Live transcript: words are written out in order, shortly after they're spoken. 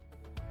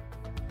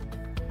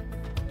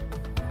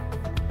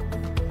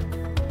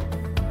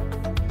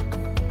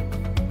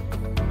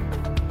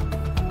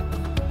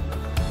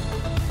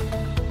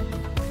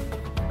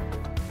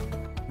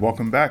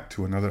Welcome back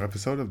to another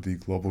episode of the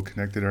Global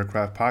Connected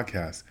Aircraft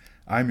Podcast.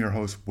 I'm your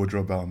host,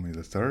 Woodrow Bellamy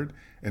III,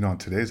 and on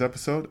today's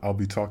episode, I'll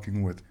be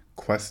talking with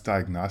Quest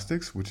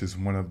Diagnostics, which is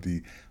one of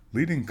the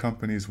leading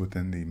companies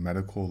within the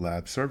medical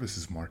lab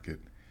services market.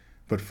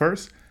 But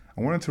first,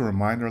 I wanted to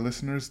remind our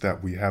listeners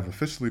that we have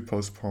officially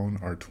postponed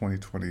our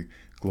 2020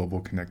 Global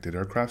Connected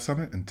Aircraft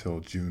Summit until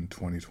June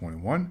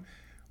 2021.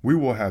 We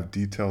will have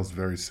details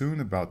very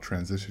soon about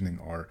transitioning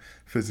our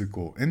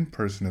physical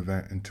in-person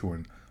event into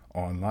an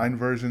online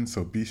version,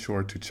 so be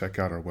sure to check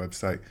out our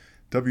website,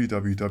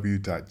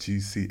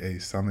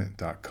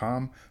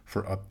 www.gcasummit.com,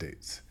 for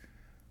updates.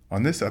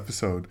 On this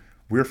episode,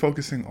 we're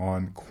focusing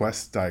on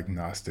Quest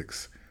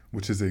Diagnostics,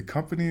 which is a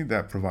company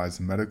that provides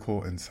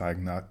medical and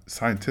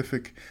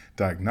scientific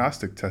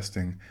diagnostic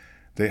testing.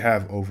 They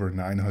have over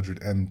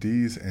 900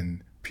 MDs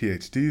and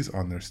PhDs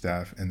on their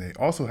staff, and they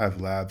also have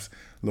labs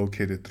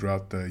located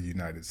throughout the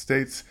United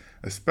States,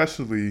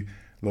 especially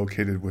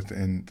located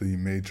within the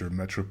major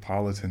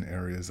metropolitan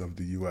areas of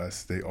the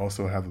U.S. They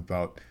also have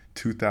about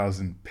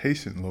 2,000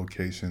 patient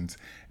locations,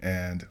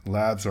 and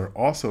labs are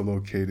also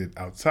located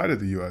outside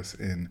of the U.S.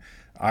 in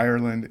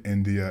Ireland,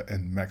 India,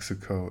 and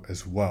Mexico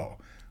as well.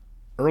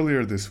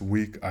 Earlier this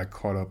week, I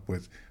caught up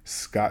with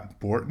Scott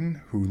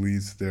Borton, who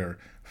leads their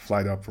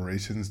flight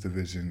operations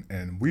division,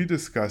 and we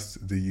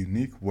discussed the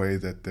unique way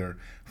that their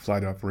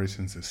flight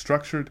operations is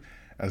structured,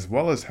 as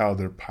well as how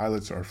their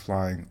pilots are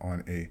flying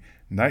on a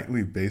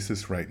nightly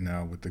basis right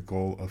now with the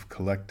goal of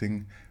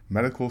collecting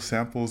medical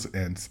samples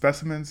and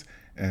specimens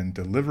and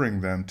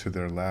delivering them to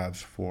their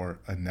labs for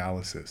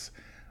analysis.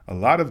 A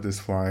lot of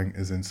this flying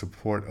is in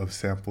support of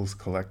samples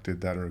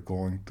collected that are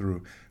going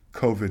through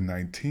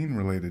COVID-19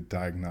 related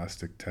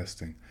diagnostic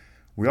testing.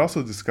 We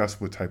also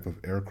discussed what type of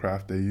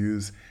aircraft they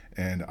use,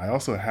 and I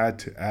also had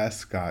to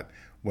ask Scott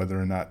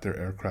whether or not their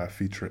aircraft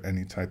feature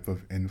any type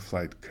of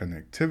in-flight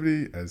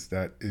connectivity, as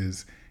that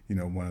is,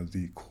 one of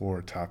the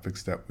core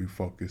topics that we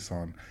focus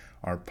on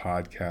our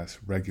podcast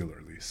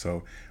regularly.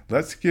 So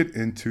let's get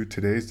into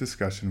today's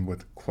discussion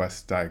with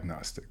Quest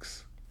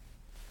Diagnostics.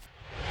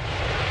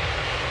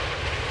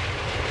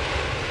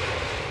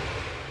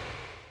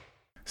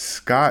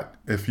 Scott,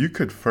 if you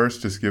could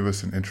first just give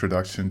us an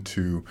introduction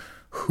to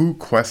who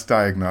Quest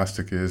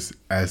Diagnostic is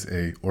as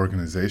a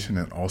organization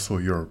and also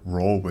your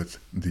role with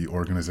the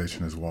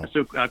organization as well.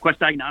 So Quest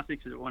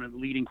Diagnostics is one of the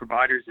leading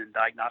providers in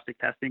diagnostic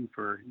testing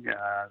for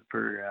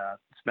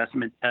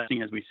specimen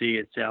testing. As we see,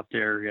 it's out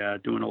there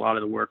doing a lot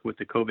of the work with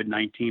the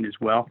COVID-19 as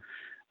well.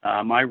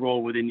 My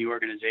role within the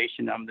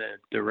organization, I'm the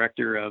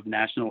Director of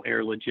National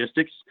Air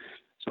Logistics.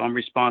 So I'm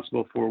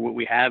responsible for what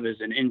we have as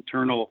an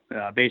internal,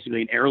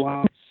 basically an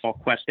airline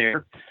called Quest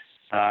Air.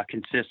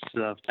 Consists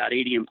of about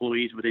 80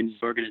 employees within the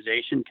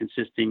organization,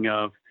 consisting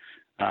of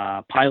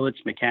pilots,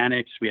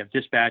 mechanics. We have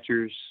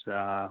dispatchers,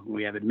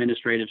 we have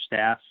administrative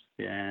staff,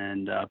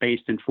 and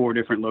based in 4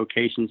 different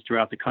locations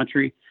throughout the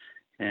country,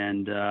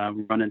 and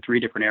running 3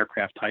 different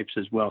aircraft types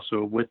as well.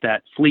 So with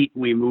that fleet,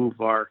 we move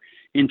our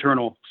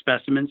internal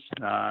specimens.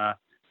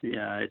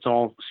 It's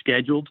all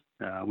scheduled.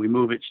 We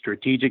move it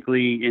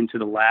strategically into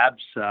the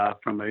labs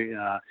from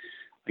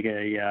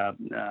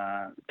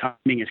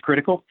timing is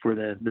critical for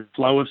the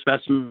flow of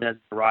specimens that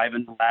arrive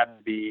in the lab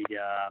to be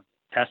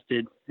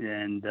tested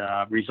and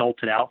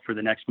resulted out for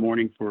the next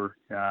morning for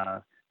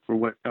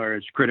what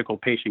is critical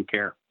patient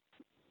care.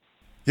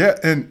 Yeah,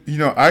 and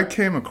I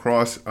came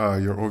across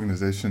your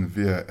organization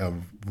via a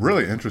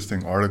really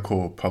interesting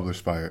article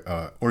published by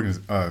a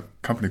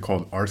company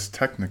called Ars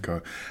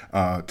Technica,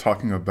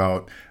 talking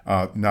about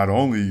not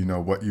only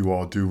what you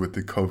all do with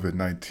the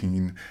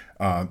COVID-19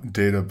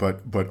 data,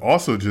 but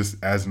also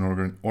just as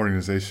an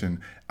organization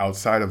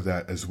outside of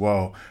that as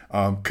well.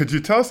 Could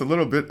you tell us a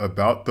little bit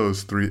about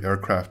those 3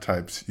 aircraft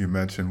types you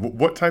mentioned?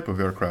 What type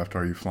of aircraft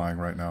are you flying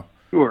right now?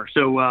 Sure.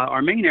 So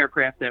our main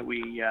aircraft that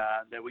we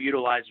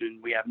utilize, and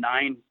we have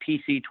 9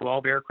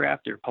 PC-12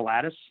 aircraft. They're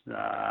Pilatus.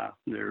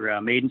 They're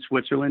made in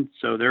Switzerland.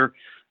 So they're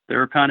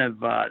kind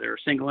of they're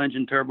a single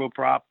engine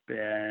turboprop,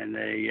 and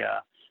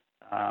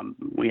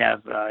we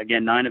have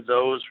again 9 of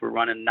those. We're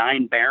running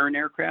 9 Baron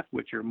aircraft,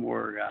 which are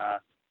more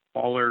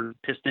smaller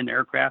piston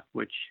aircraft,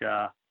 which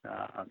are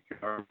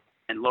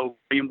in low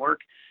volume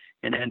work.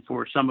 And then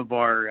for some of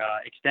our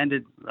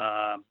extended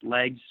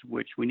legs,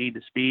 which we need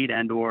the speed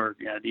and or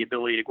the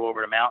ability to go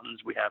over the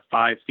mountains, we have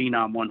 5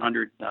 Phenom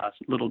 100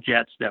 little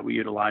jets that we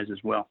utilize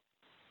as well.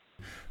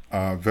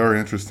 Very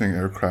interesting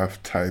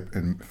aircraft type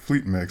and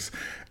fleet mix.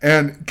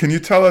 And can you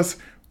tell us,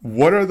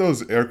 what are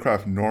those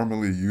aircraft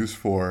normally used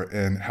for,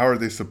 and how are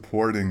they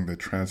supporting the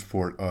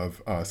transport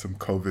of some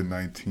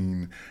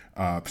COVID-19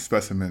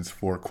 specimens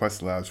for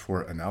Quest Labs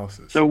for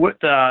analysis? So with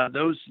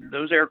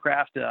those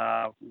aircraft,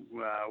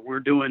 we're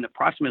doing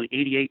approximately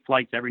 88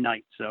 flights every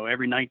night. So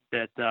every night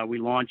that we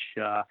launch,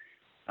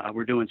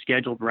 we're doing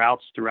scheduled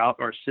routes throughout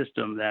our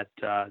system that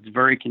is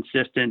very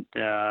consistent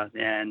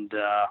and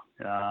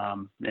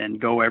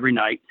go every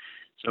night.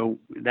 So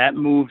that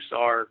moves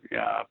our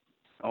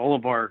all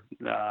of our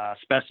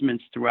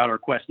specimens throughout our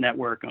Quest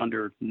network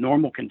under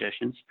normal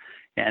conditions.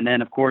 And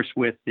then, of course,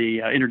 with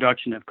the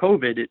introduction of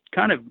COVID, it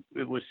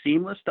was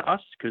seamless to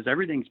us because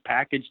everything's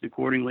packaged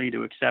accordingly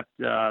to accept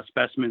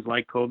specimens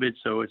like COVID.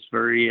 So it's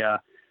very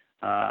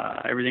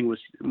everything was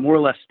more or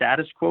less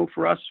status quo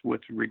for us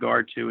with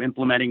regard to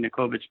implementing the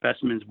COVID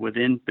specimens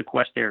within the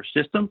Quest Air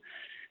system.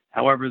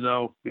 However,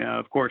 though,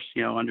 of course,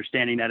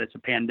 understanding that it's a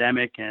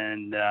pandemic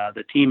and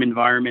the team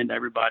environment,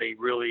 everybody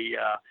really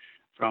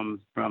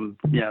from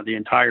the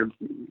entire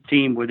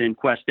team within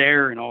Quest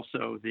Air and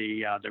also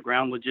the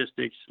ground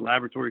logistics,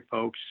 laboratory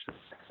folks,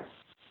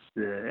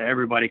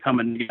 everybody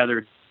coming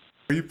together.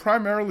 Are you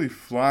primarily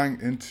flying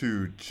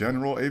into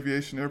general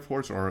aviation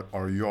airports, or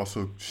are you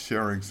also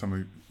sharing some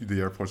of the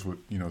airports with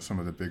some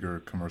of the bigger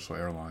commercial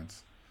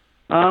airlines?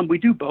 We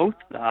do both,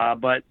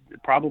 but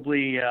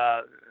probably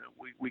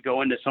we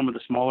go into some of the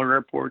smaller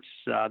airports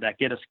that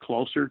get us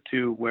closer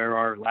to where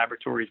our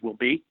laboratories will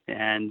be.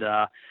 And,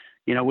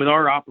 with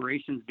our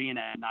operations being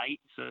at night,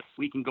 so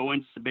we can go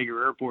into the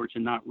bigger airports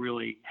and not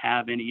really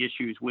have any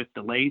issues with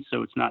delays.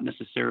 So it's not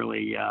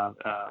necessarily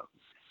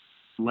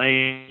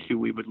delay issue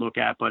we would look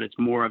at, but it's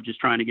more of just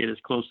trying to get as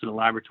close to the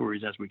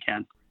laboratories as we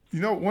can.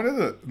 One of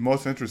the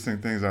most interesting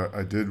things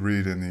I did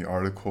read in the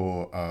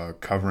article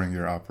covering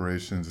your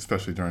operations,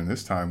 especially during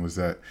this time, was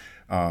that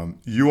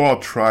you all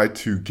try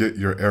to get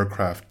your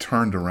aircraft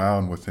turned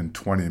around within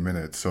 20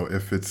 minutes. So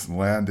if it's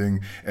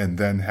landing and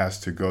then has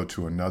to go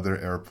to another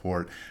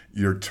airport,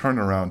 your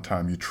turnaround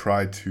time, you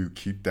try to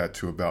keep that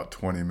to about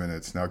 20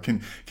 minutes. Now,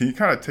 can you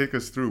kind of take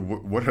us through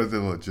what are the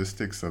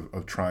logistics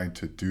of trying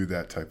to do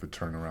that type of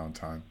turnaround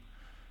time?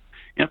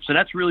 Yep. So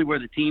that's really where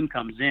the team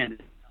comes in.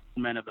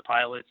 Of the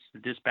pilots, the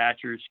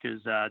dispatchers,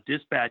 because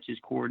dispatch is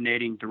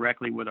coordinating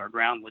directly with our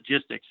ground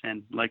logistics.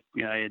 And like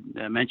I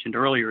had mentioned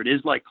earlier, it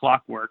is like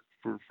clockwork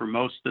for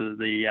most of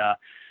the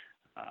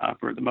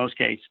for the most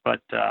case.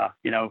 But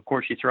of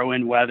course, you throw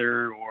in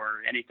weather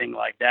or anything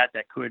like that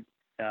could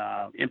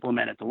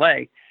implement a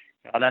delay.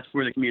 That's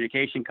where the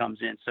communication comes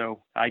in.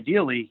 So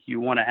ideally, you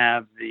want to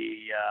have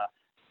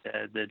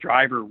the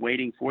driver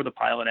waiting for the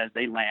pilot as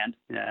they land.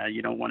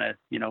 You don't want to,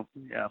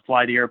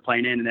 fly the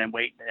airplane in and then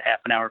wait half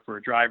an hour for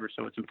a driver.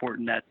 So it's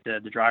important that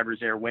the driver's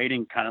there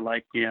waiting, kind of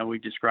like, we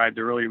described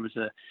earlier,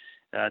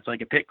 it's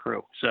like a pit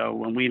crew. So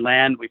when we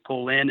land, we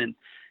pull in and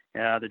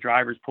the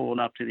driver's pulling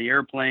up to the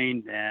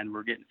airplane and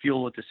we're getting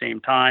fuel at the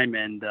same time.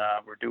 And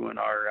we're doing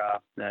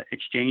our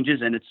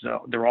exchanges, and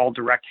they're all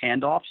direct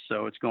handoffs.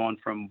 So it's going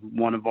from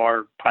one of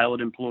our pilot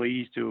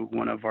employees to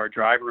one of our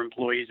driver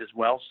employees as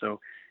well. So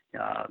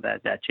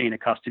that chain of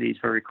custody is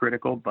very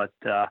critical, but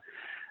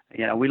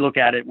we look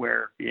at it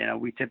where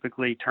we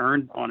typically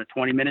turn on a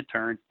 20-minute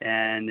turn,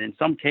 and in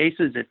some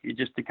cases, if you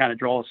just to kind of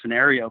draw a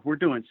scenario, if we're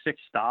doing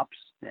 6 stops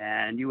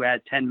and you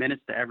add 10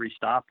 minutes to every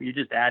stop, you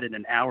just added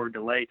an hour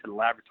delay to the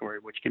laboratory,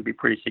 which can be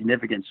pretty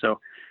significant. So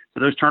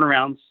those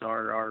turnarounds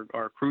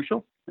are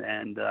crucial,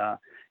 and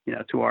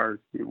to our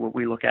what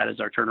we look at as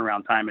our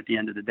turnaround time at the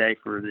end of the day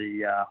for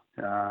the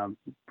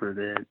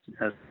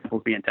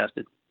samples being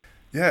tested.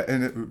 Yeah,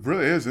 and it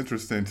really is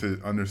interesting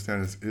to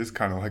understand it is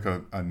kind of like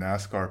a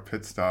NASCAR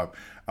pit stop.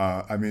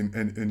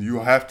 And you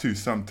have to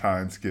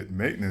sometimes get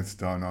maintenance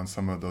done on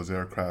some of those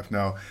aircraft.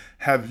 Now,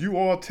 have you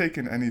all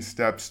taken any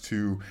steps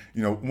to,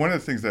 one of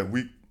the things that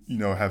we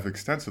have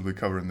extensively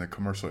covered in the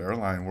commercial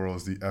airline world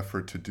is the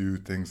effort to do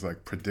things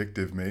like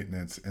predictive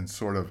maintenance and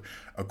sort of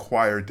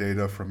acquire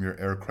data from your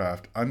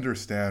aircraft,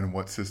 understand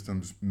what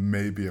systems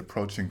may be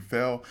approaching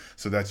fail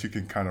so that you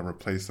can kind of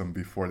replace them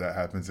before that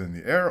happens in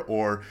the air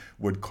or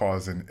would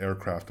cause an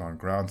aircraft on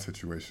ground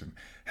situation.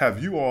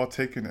 Have you all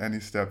taken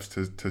any steps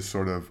to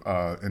sort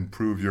of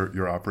improve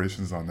your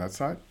operations on that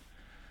side?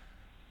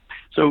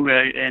 So,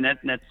 and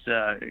that's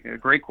a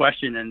great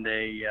question. And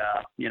they,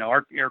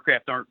 our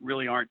aircraft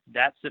aren't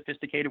that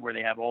sophisticated where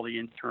they have all the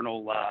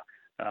internal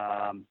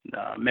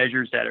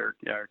measures that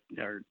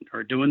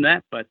are doing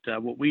that. But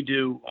what we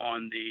do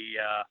on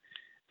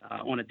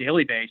a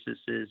daily basis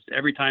is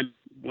every time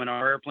when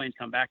our airplanes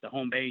come back to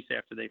home base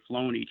after they've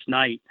flown each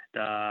night,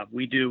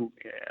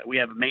 we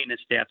have a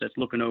maintenance staff that's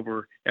looking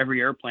over every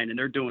airplane, and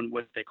they're doing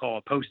what they call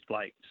a post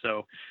flight.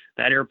 So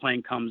that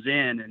airplane comes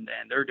in and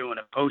they're doing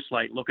a post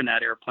flight, looking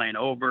that airplane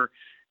over.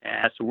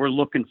 And so we're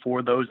looking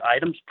for those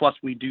items. Plus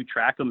we do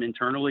track them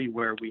internally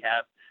where we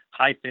have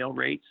high fail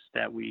rates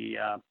that we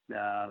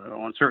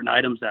on certain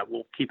items that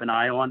we'll keep an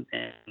eye on.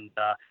 And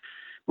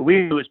what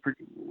we do is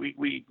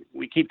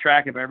we keep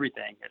track of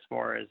everything as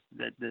far as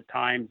the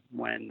time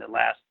when the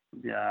last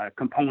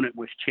component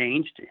was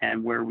changed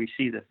and where we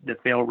see the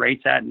fail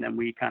rates at, and then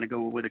we kind of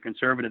go with a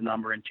conservative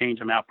number and change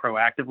them out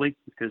proactively,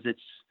 because it's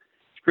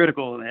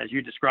critical, as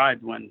you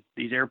described, when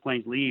these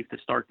airplanes leave to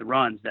start the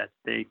runs, that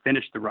they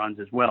finish the runs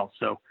as well.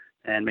 So,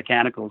 and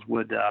mechanicals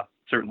would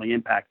certainly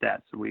impact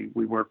that. So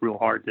we work real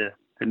hard to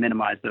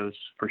minimize those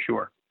for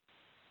sure.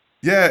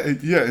 Yeah,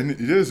 and it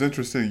is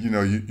interesting.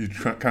 You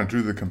kind of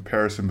drew the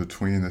comparison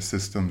between the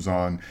systems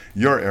on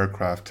your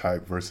aircraft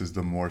type versus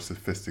the more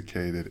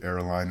sophisticated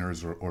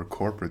airliners or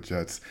corporate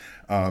jets.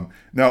 Now,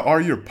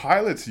 are your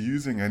pilots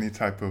using any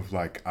type of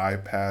like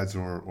iPads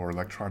or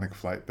electronic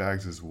flight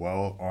bags as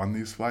well on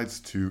these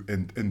flights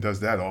and does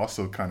that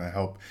also kind of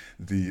help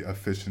the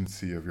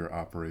efficiency of your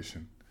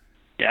operation?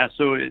 Yeah,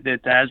 so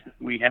as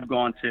we have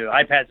gone to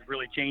iPads have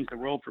really changed the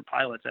world for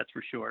pilots, that's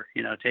for sure.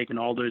 Taking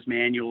all those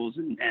manuals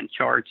and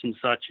charts and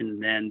such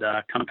and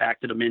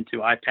compacted them into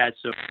iPads.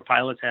 So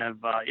pilots have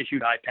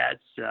issued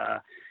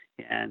iPads,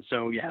 and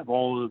so you have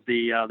all of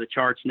the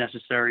charts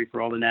necessary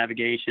for all the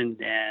navigation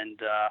and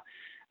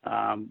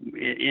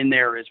in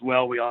there as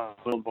well. We all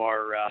of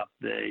our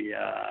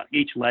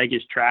each leg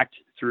is tracked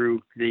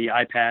through the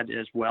iPad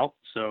as well,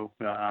 so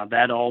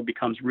that all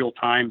becomes real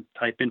time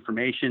type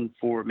information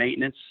for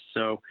maintenance.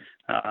 So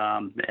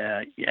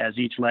as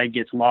each leg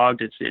gets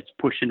logged, it's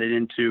pushing it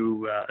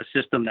into a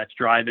system that's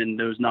driving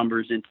those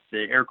numbers into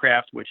the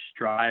aircraft, which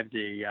drive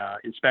the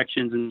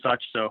inspections and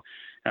such. So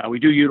we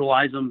do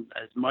utilize them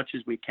as much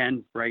as we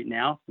can right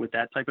now with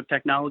that type of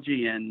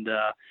technology, and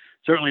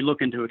certainly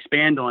looking to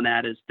expand on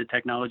that as the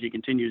technology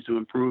continues to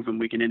improve and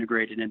we can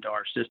integrate it into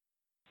our system.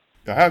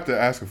 I have to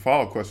ask a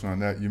follow-up question on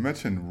that. You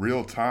mentioned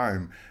real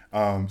time.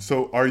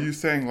 So are you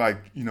saying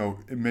like,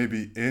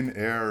 maybe in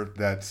air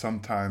that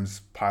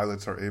sometimes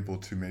pilots are able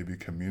to maybe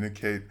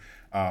communicate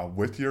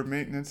with your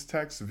maintenance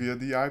techs via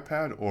the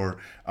iPad or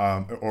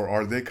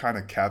are they kind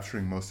of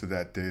capturing most of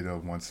that data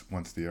once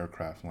the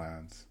aircraft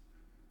lands?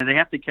 And they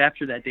have to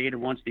capture that data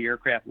once the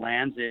aircraft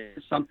lands.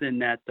 It's something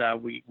that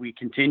we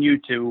continue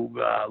to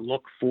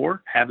look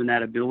for, having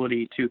that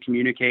ability to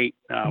communicate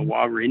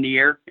while we're in the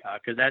air,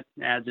 because that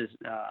adds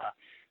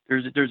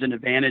there's an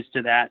advantage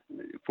to that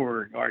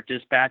for our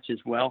dispatch as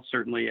well.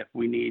 Certainly, if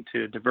we need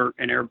to divert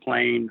an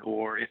airplane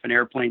or if an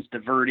airplane's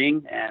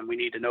diverting and we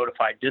need to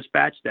notify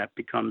dispatch, that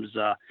becomes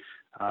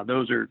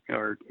those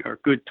are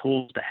good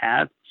tools to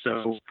have.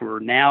 So for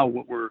now,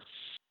 what we're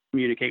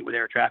communicate with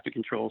air traffic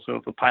control. So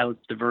if a pilot's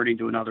diverting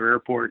to another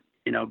airport,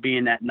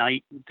 being that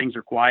night, things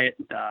are quiet.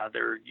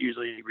 They're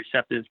usually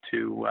receptive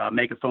to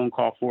make a phone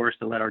call for us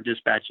to let our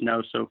dispatch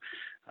know. So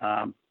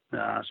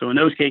in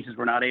those cases,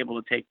 we're not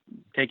able to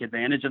take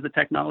advantage of the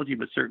technology,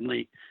 but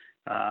certainly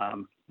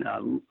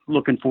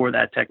looking for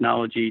that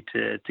technology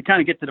to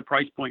kind of get to the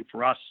price point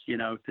for us.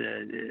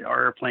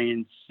 Our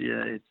airplanes,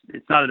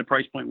 it's not at a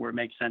price point where it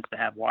makes sense to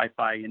have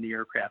Wi-Fi in the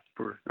aircraft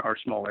for our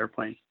small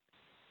airplanes.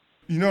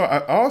 I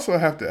also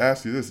have to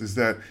ask you this is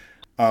that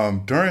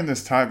during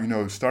this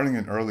time, starting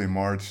in early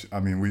March, I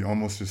mean, we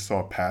almost just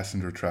saw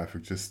passenger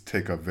traffic just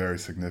take a very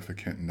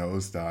significant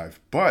nosedive.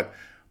 But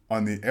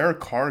on the air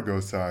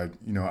cargo side,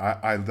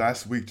 I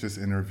last week just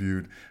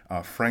interviewed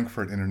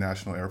Frankfurt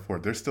International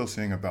Airport. They're still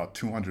seeing about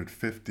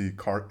 250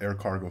 air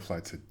cargo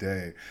flights a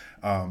day.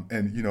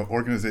 And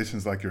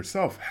organizations like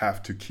yourself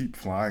have to keep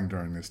flying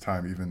during this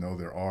time, even though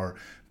there are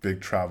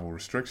big travel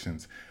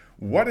restrictions.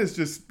 What is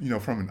just,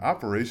 from an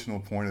operational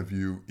point of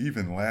view,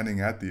 even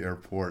landing at the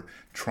airport,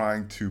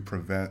 trying to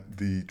prevent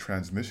the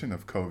transmission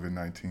of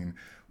COVID-19,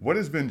 what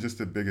has been just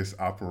the biggest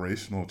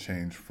operational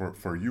change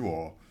for you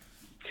all?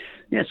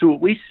 Yeah, so what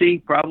we see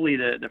probably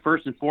the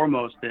first and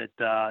foremost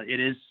that it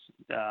is,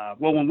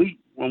 when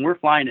we're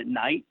flying at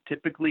night,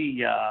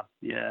 typically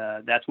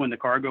that's when the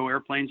cargo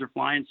airplanes are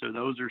flying, so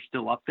those are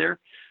still up there.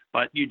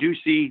 But you do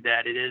see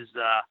that it is,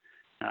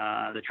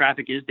 the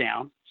traffic is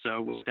down. So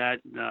with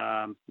that,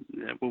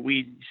 what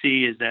we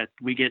see is that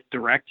we get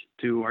direct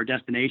to our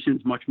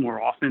destinations much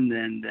more often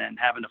than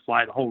having to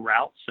fly the whole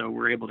route. So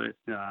we're able to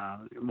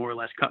more or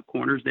less cut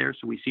corners there.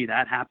 So we see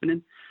that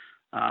happening.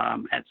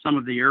 At some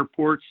of the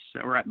airports,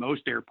 or at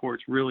most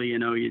airports, really,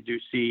 you do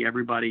see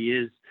everybody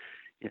is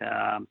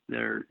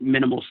they're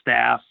minimal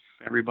staff.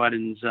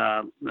 Everybody's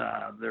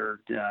they're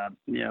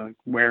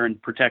wearing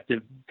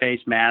protective face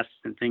masks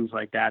and things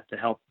like that to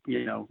help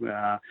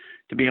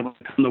to be able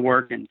to come to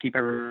work and keep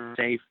everyone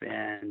safe.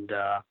 And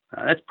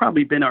that's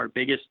probably been our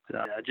biggest,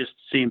 just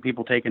seeing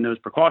people taking those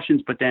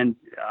precautions. But then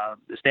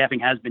the staffing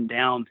has been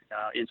down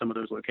in some of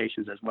those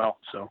locations as well.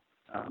 So,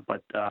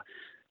 but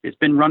it's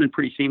been running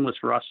pretty seamless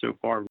for us so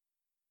far.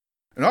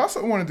 And I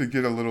also wanted to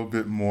get a little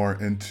bit more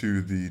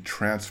into the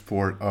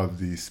transport of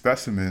the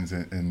specimens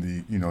and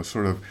the,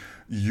 sort of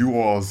you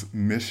all's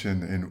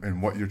mission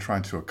and what you're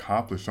trying to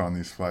accomplish on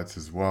these flights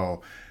as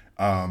well.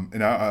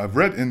 And I've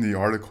read in the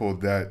article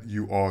that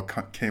you all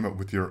came up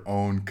with your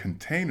own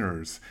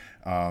containers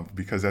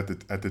because at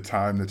the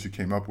time that you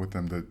came up with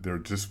them, there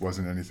just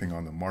wasn't anything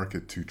on the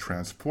market to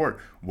transport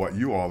what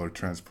you all are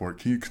transport.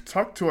 Can you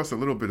talk to us a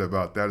little bit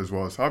about that as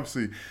well? It's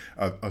obviously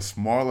a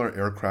smaller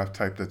aircraft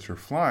type that you're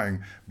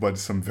flying, but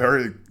some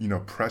very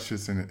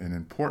precious and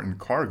important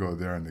cargo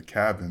there in the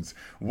cabins.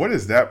 What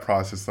is that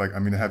process like? I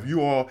mean, have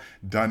you all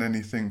done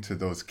anything to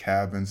those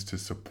cabins to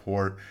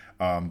support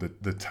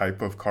the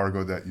type of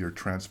cargo that you're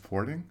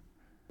transporting?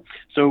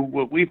 So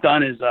what we've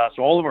done is,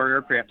 so all of our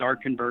aircraft are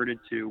converted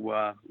to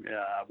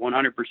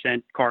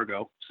 100%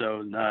 cargo,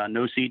 so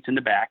no seats in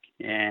the back.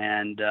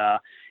 And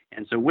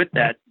And so with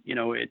that,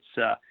 it's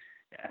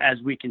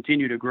as we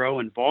continue to grow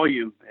in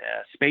volume,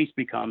 space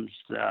becomes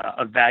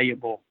a very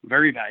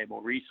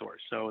valuable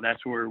resource. So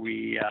that's where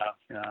we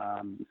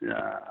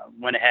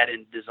went ahead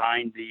and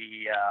designed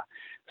the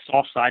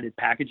soft-sided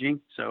packaging.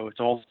 So it's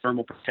all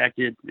thermal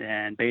protected,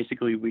 and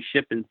basically we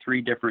ship in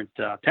 3 different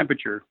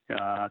temperature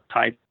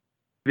types.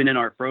 Even in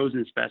our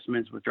frozen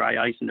specimens with dry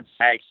ice in the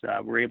bags,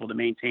 we're able to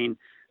maintain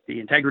the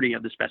integrity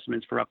of the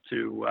specimens for up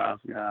to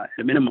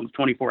a minimum of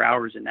 24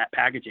 hours in that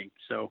packaging.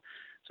 So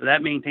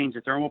that maintains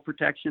the thermal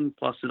protection,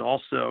 plus it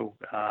also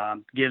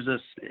gives us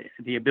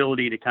the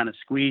ability to kind of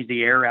squeeze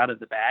the air out of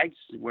the bags,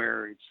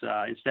 where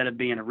it's instead of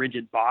being a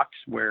rigid box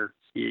where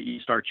you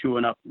start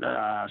chewing up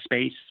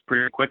space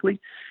pretty quickly,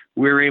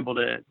 we're able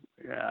to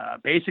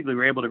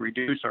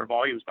reduce our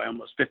volumes by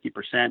almost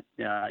 50%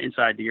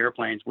 inside the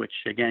airplanes, which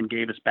again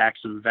gave us back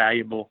some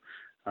valuable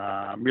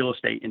real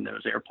estate in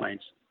those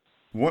airplanes.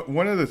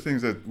 One of the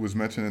things that was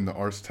mentioned in the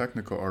Ars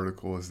Technica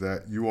article is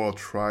that you all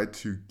try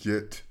to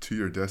get to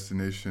your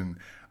destination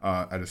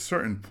at a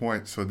certain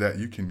point so that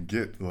you can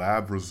get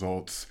lab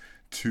results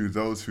to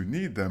those who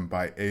need them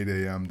by 8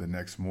 a.m. the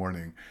next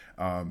morning.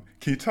 Can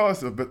you tell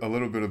us a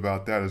little bit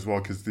about that as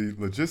well? Because the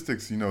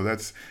logistics,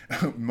 that's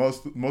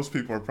most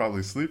people are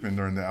probably sleeping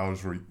during the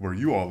hours where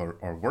you all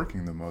are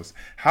working the most.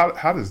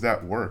 How does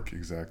that work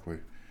exactly?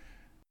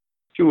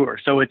 Sure.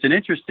 So it's an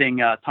interesting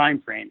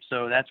time frame.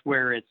 So that's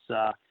where it's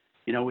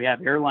we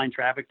have airline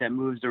traffic that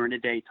moves during the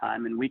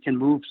daytime, and we can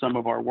move some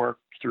of our work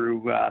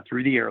through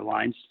the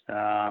airlines.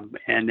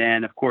 And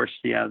then, of course,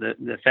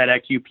 the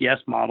FedEx,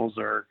 UPS models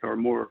are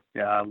more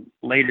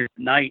later at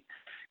night.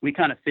 We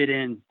kind of fit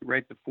in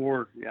right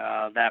before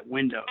that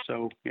window.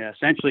 So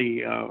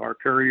essentially, our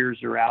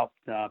couriers are out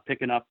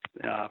picking up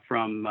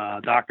from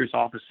doctors'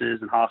 offices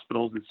and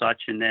hospitals and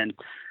such, and then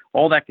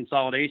all that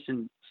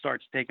consolidation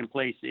starts taking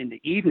place in the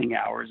evening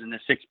hours in the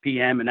 6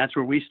 p.m., and that's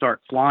where we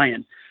start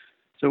flying.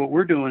 So what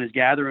we're doing is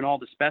gathering all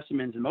the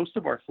specimens, and most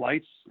of our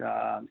flights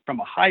from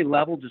a high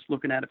level, just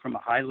looking at it from a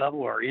high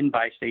level, are in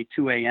by, say,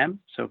 2 a.m.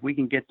 So if we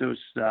can get those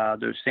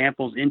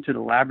samples into the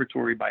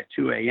laboratory by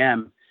 2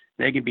 a.m.,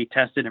 they can be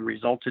tested and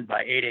resulted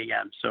by 8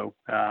 a.m. So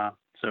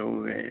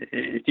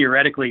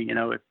theoretically,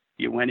 if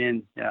you went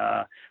in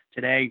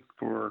today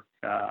for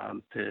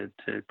to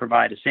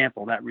provide a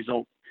sample, that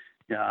result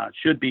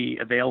should be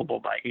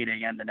available by 8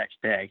 a.m. the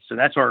next day. So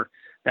that's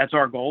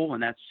our goal,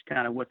 and that's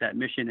kind of what that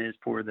mission is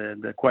for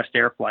the Quest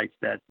Air flights.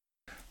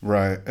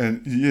 Right.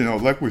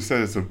 And, like we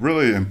said, it's a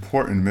really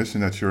important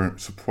mission that you're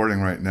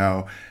supporting right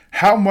now.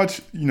 How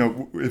much,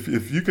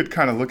 if you could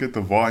kind of look at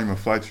the volume of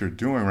flights you're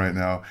doing right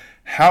now,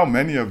 how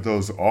many of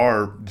those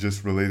are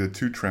just related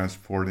to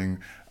transporting,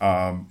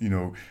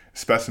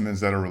 specimens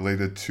that are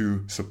related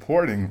to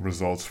supporting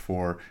results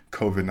for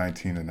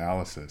COVID-19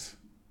 analysis?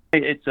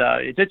 It's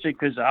interesting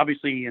because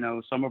obviously,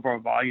 some of our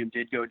volume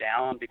did go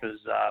down because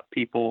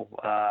people,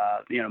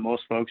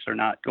 most folks are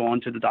not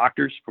going to the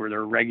doctors for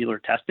their regular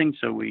testing.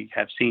 So we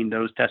have seen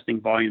those testing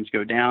volumes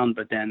go down,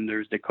 but then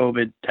there's the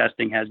COVID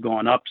testing has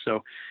gone up.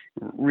 So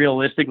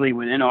realistically,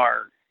 within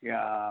our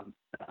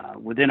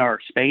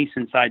space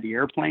inside the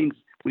airplanes,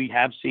 we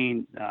have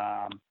seen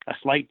a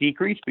slight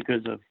decrease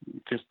because of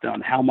just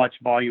how much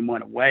volume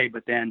went away.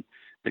 But then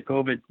the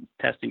COVID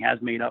testing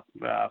has made up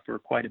for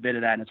quite a bit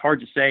of that. And it's hard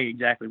to say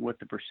exactly what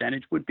the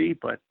percentage would be,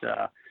 but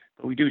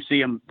we do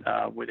see them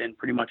within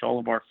pretty much all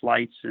of our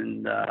flights,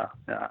 and a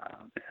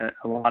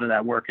lot of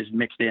that work is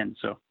mixed in.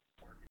 So.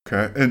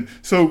 Okay. And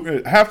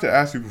so I have to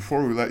ask you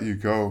before we let you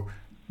go,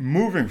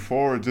 moving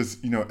forward,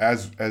 just,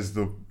 as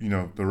the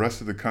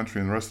rest of the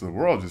country and the rest of the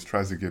world just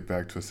tries to get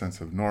back to a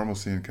sense of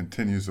normalcy and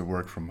continues to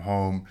work from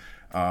home,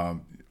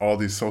 all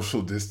these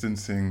social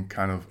distancing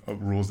kind of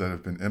rules that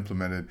have been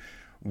implemented,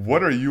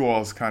 what are you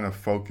all's kind of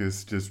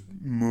focus just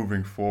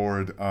moving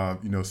forward,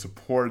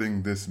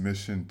 supporting this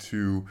mission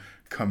to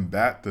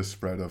combat the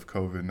spread of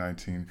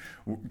COVID-19?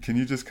 Can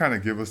you just kind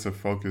of give us a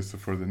focus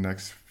for the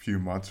next few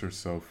months or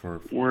so?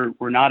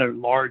 We're not a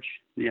large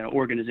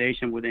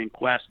organization within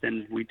Quest,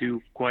 and we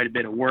do quite a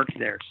bit of work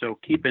there. So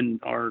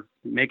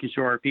making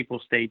sure our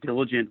people stay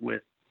diligent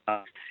with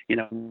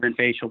wearing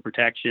facial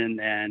protection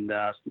and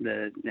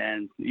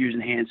using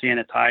hand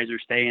sanitizer,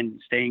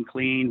 staying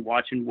clean,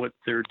 watching what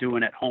they're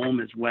doing at home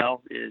as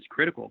well is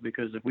critical,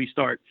 because if we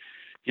start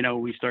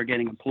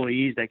getting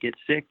employees that get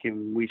sick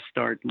and we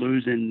start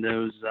losing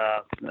those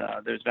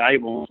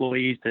valuable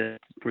employees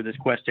for this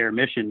Quest Air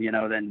mission,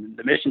 then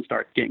the mission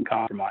starts getting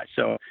compromised.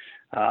 So,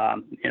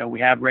 we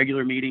have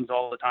regular meetings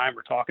all the time.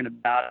 We're talking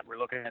about it. We're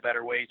looking at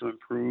better ways to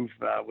improve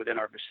within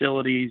our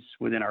facilities,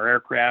 within our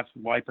aircraft,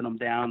 wiping them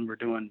down. We're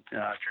doing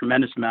a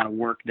tremendous amount of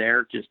work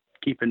there, just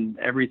keeping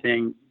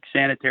everything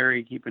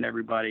sanitary, keeping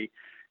everybody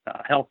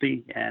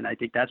healthy. And I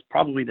think that's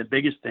probably the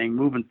biggest thing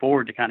moving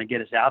forward to kind of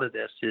get us out of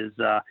this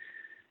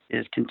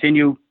is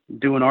continue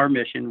doing our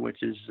mission,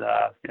 which is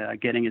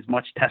getting as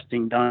much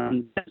testing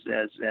done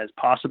as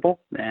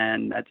possible,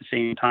 and at the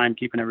same time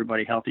keeping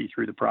everybody healthy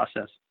through the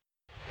process.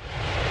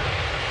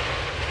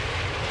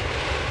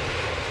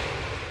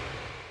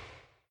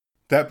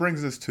 That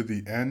brings us to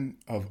the end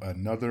of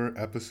another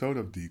episode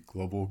of the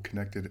Global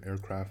Connected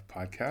Aircraft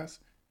Podcast.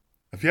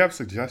 If you have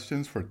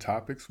suggestions for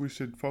topics we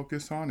should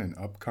focus on in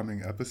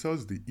upcoming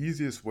episodes, the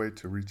easiest way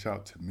to reach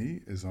out to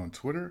me is on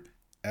Twitter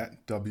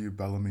at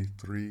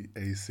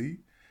WBellamy3AC,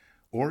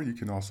 or you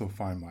can also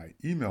find my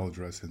email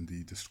address in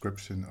the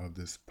description of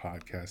this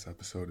podcast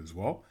episode as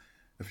well.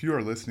 If you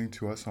are listening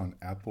to us on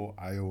Apple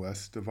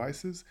iOS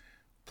devices,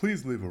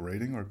 please leave a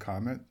rating or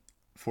comment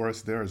for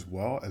us there as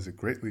well, as it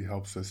greatly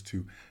helps us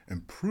to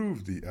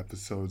improve the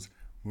episodes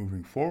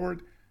moving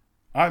forward.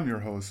 I'm your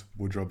host,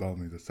 Woodrow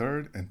Bellamy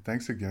III, and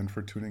thanks again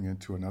for tuning in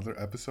to another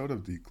episode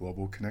of the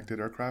Global Connected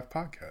Aircraft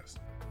Podcast.